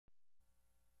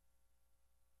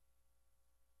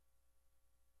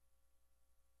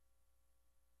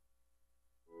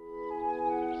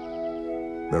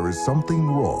there is something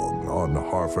wrong on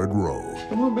Harford Road.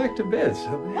 Come on back to bed,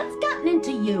 Selma. What's gotten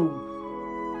into you?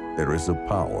 There is a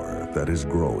power that is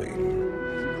growing,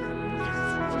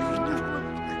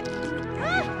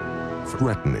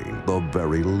 threatening the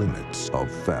very limits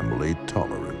of family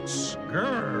tolerance.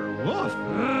 Grr, woof.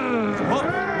 Woof,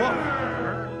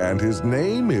 woof. And his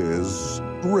name is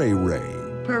Ray Ray.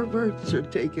 Perverts are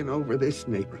taking over this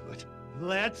neighborhood.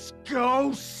 Let's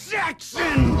go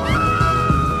sexing!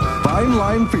 Fine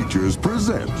Line Features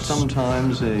presents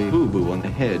Sometimes a boo-boo on the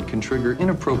head can trigger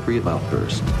inappropriate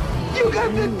outbursts. You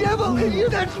got the devil in you,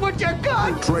 that's what you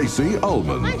got! Tracey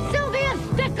Ullman. I'm Sylvia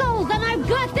Stickles, and I've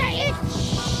got the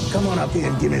itch! Come on up here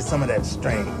and give me some of that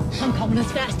strain. I'm coming as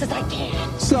fast as I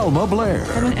can. Selma Blair.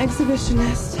 I'm an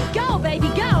exhibitionist. Go, baby,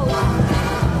 go!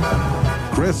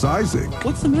 Chris Isaac.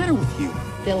 What's the matter with you?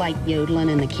 Feel like yodeling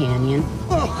in the canyon.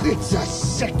 Oh, it's a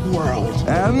sick world.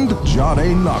 And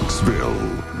Johnny Knoxville.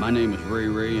 My name is Ray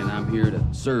Ray, and I'm here to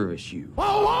service you.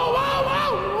 Whoa, whoa, whoa,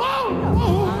 whoa,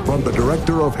 whoa! From the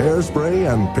director of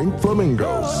Hairspray and Pink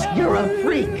Flamingos. You're a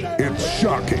freak. It's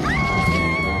shocking.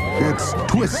 It's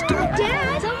twisted.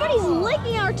 Dad, somebody's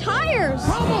licking our tires.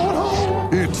 Come on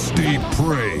home! It's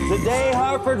depraved. Today,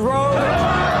 Harford Road.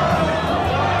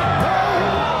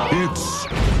 It's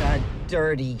A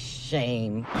dirty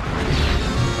shame.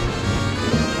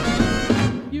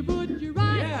 You put your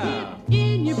right hip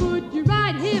in, you put your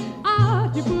right hip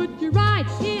out, you put your right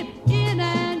hip